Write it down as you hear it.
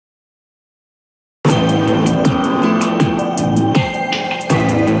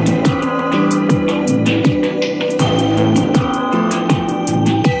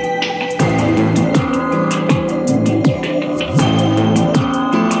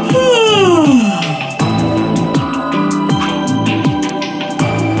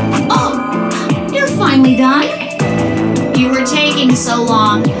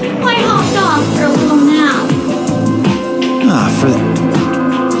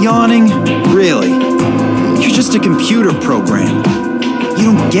Yawning? Really? You're just a computer program. You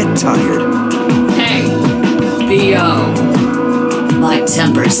don't get tired. Hey, B.O. My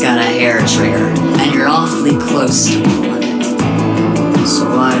temper's got a hair trigger, and you're awfully close to pulling it. So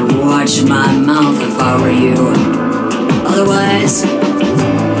I'd watch my mouth if I were you. Otherwise,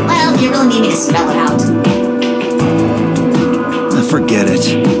 well, you really need me to spell it out. Forget it.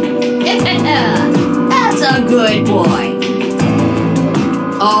 That's a good boy.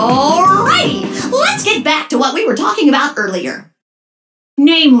 Alrighty, let's get back to what we were talking about earlier.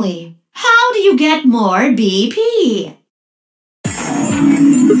 Namely, how do you get more BP?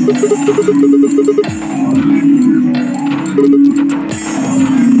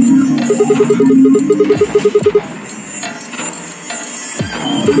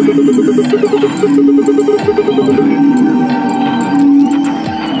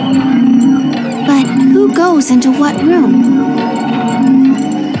 But who goes into what room?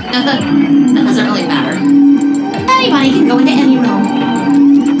 That doesn't really matter. Anybody can go into any room.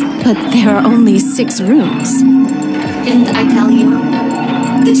 But there are only 6 rooms. Didn't I tell you?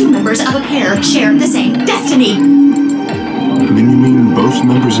 The 2 members of a pair share the same destiny. Then you mean both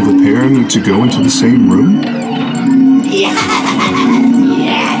members of a pair need to go into the same room? Yes.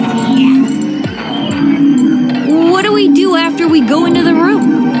 What do we do after we go into the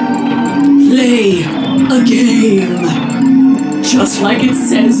room? Play a game. Just like it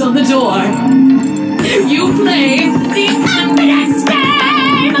says on the door. You play the Ambidex game!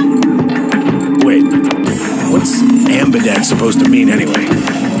 Wait, what's ambidex supposed to mean anyway?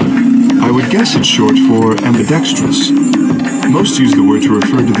 I would guess it's short for ambidextrous. Most use the word to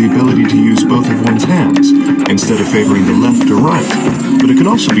refer to the ability to use both of one's hands, instead of favoring the left or right. But it can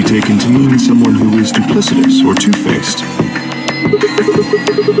also be taken to mean someone who is duplicitous or two-faced.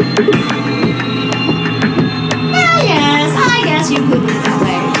 Well, yes, I guess you could be that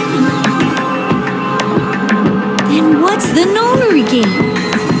way. Then what's the nonary game?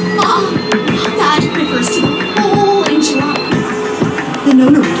 That refers to the whole enchilada. The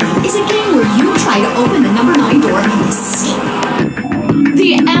nonary game is a game where you try to open the number 9 door and escape.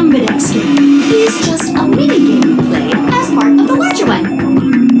 The ambidex game is just a mini-game you play as part of the larger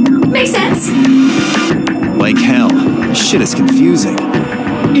one. Make sense? Like hell. This shit is confusing.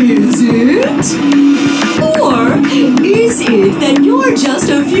 Is it? Or is it that you're just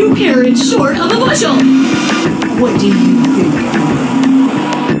a few carrots short of a bushel? What do you think?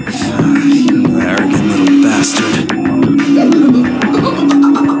 You arrogant little bastard.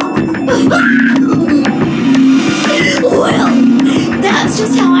 Well, that's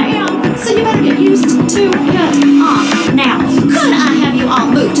just how I am, so you better get used to it. Now, could I have you all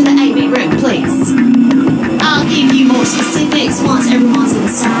move to the AV room, please? I'll give you more specifics once everyone's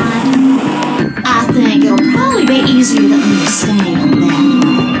inside. I think it'll probably be easier to understand that way.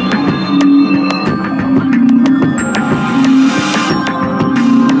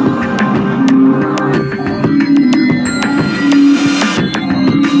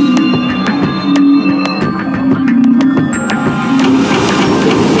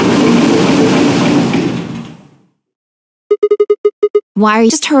 Why are you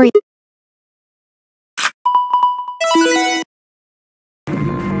just hurry?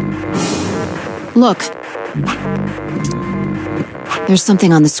 Look. There's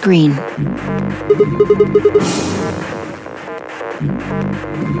something on the screen.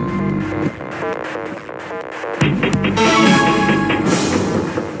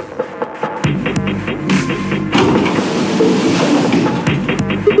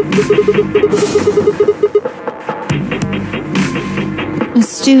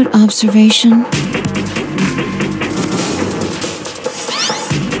 Astute observation.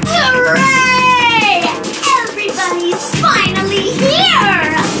 Hooray! Everybody's finally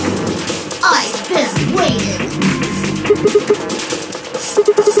here! I've been waiting.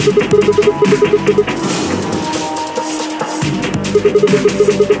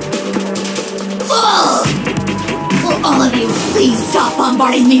 Ugh! Will all of you please stop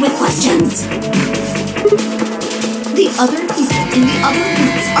bombarding me with questions? The other people in the other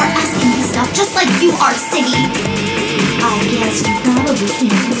rooms are asking me stuff just like you are, Siggy. I guess you probably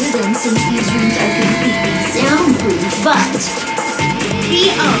can't hear them since these rooms are completely soundproof, but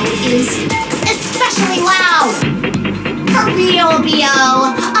B.O. is especially loud. For real,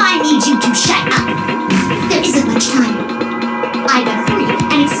 B.O., I need you to shut up. There isn't much time. I better hurry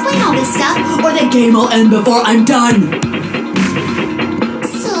and explain all this stuff, or the game will end before I'm done.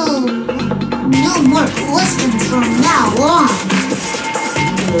 So, no more questions from now on.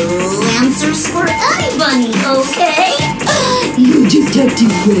 No answers for anybody, okay? You just have to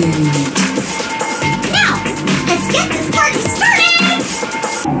wait. Now, let's get this party started!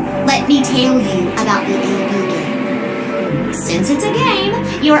 tell you about the AB game. Since it's a game,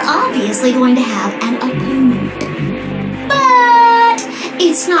 you're obviously going to have an opponent. But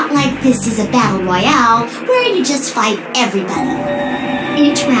it's not like this is a battle royale where you just fight everybody.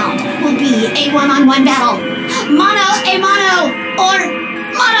 Each round will be a one-on-one battle. Mono a mono, or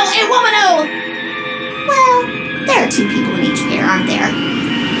mono a womano. Well, there are two people in each pair, aren't there?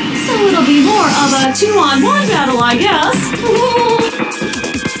 So it'll be more of a 2-on-1 battle, I guess.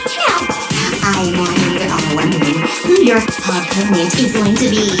 Now, I imagine you're all wondering who your opponent is going to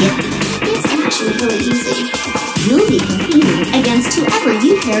be. It's actually really easy. You'll be competing against whoever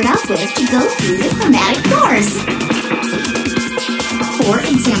you paired up with to go through the chromatic doors. For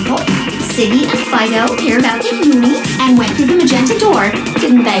example, Siggy and Fido paired up with Mooney and went through the magenta door,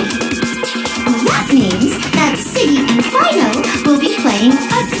 didn't they? That means that Siggy and Fido will be playing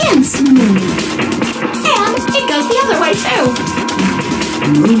against Mooney. And it goes the other way too.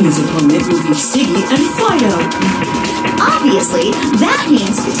 Mooney's opponent will be Siggy and Fido. Obviously, that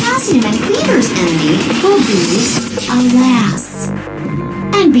means Potassium and Cleaver's enemy will be Alas.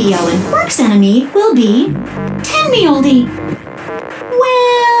 And Bo and Quark's enemy will be Tenmeoldy.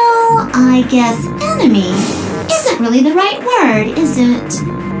 Well, I guess enemy isn't really the right word, is it?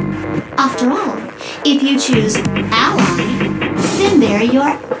 After all, if you choose ally, then they're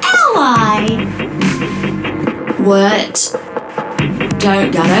your ally. What?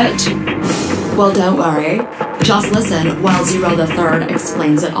 Don't get it? Well, don't worry. Just listen while Zero the Third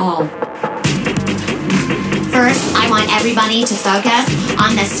explains it all. First, I want everybody to focus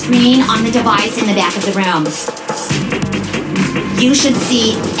on the screen on the device in the back of the room. You should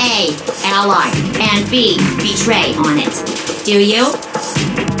see A, ally, and B, betray on it. Do you?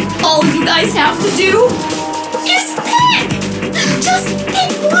 All you guys have to do is pick! Just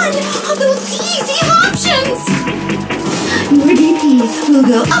pick one of those easy options! Your DP will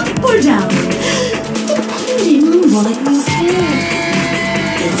go up or down, depending on what you pick.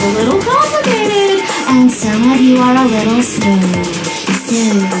 It's a little complicated, and some of you are a little slow. So,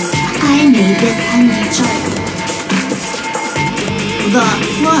 I made this handy chart. The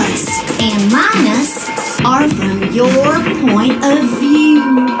plus and minus are from your point of view.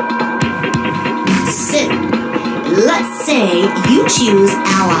 So, let's say you choose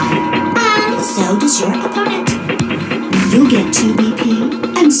ally, and so does your opponent. You'll get 2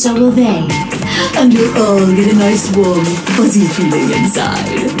 BP, and so will they. and you'll all get a nice warm, fuzzy feeling inside.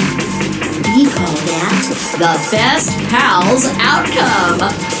 We call that the best pals outcome.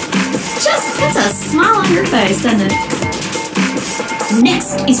 Just puts a smile on your face, doesn't it?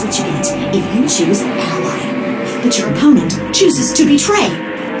 Next is what you get if you choose ally, but your opponent chooses to betray.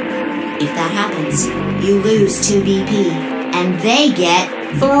 If that happens, you lose 2 BP, and they get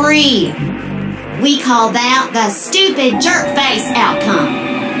 3. We call that the stupid jerk face outcome.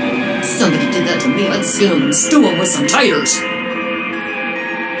 Somebody did that to me. I'd skin him and stew him with some taters.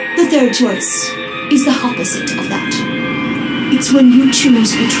 The third choice is the opposite of that. It's when you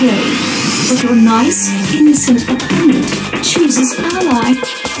choose betray, but your nice, innocent opponent chooses ally.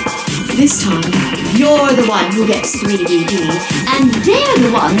 This time, you're the one who gets 3 BP, and they're the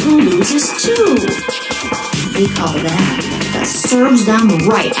one who loses 2. We call that the serves them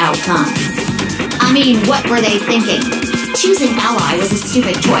right outcome. I mean, what were they thinking? Choosing ally was a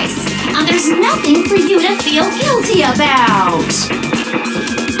stupid choice, and there's nothing for you to feel guilty about.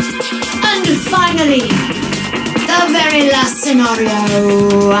 And finally, the very last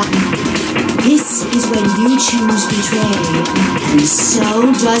scenario. This is when you choose betray, and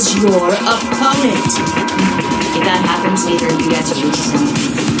so does your opponent. If that happens, neither of you get to choose something.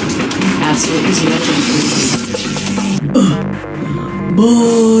 Absolutely zero chances.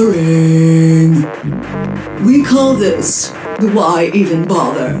 Boring. We call this the why even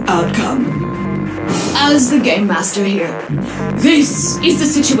bother outcome. As the game master here, this is the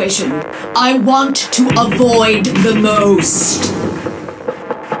situation I want to avoid the most.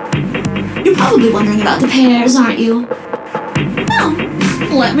 You're probably wondering about the pairs, aren't you? Well,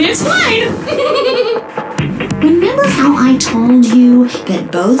 let me explain. Remember how I told you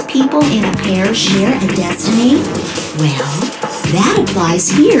that both people in a pair share a destiny? Well, that applies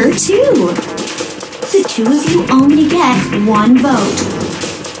here too. The 2 of you only get 1 vote.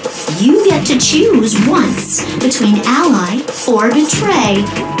 You get to choose once between ally or betray.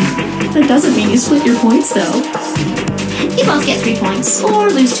 That doesn't mean you split your points though. You both get 3 points, or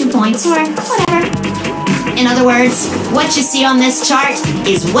lose 2 points, or whatever. In other words, what you see on this chart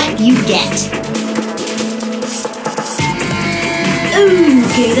is what you get.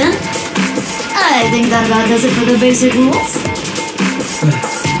 Okay then. I think that about does it for the basic rules.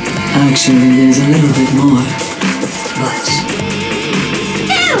 Actually, there's a little bit more. But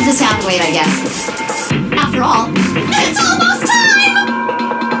It'll just happen have to wait, I guess. After all, it's almost time!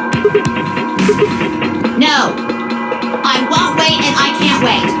 No. I won't wait and I can't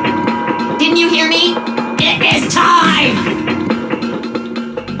wait. Didn't you hear me? It is time!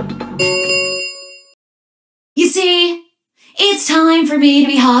 You see, it's time for me to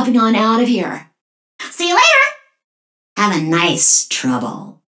be hopping on out of here. See you later! Have a nice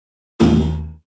trouble.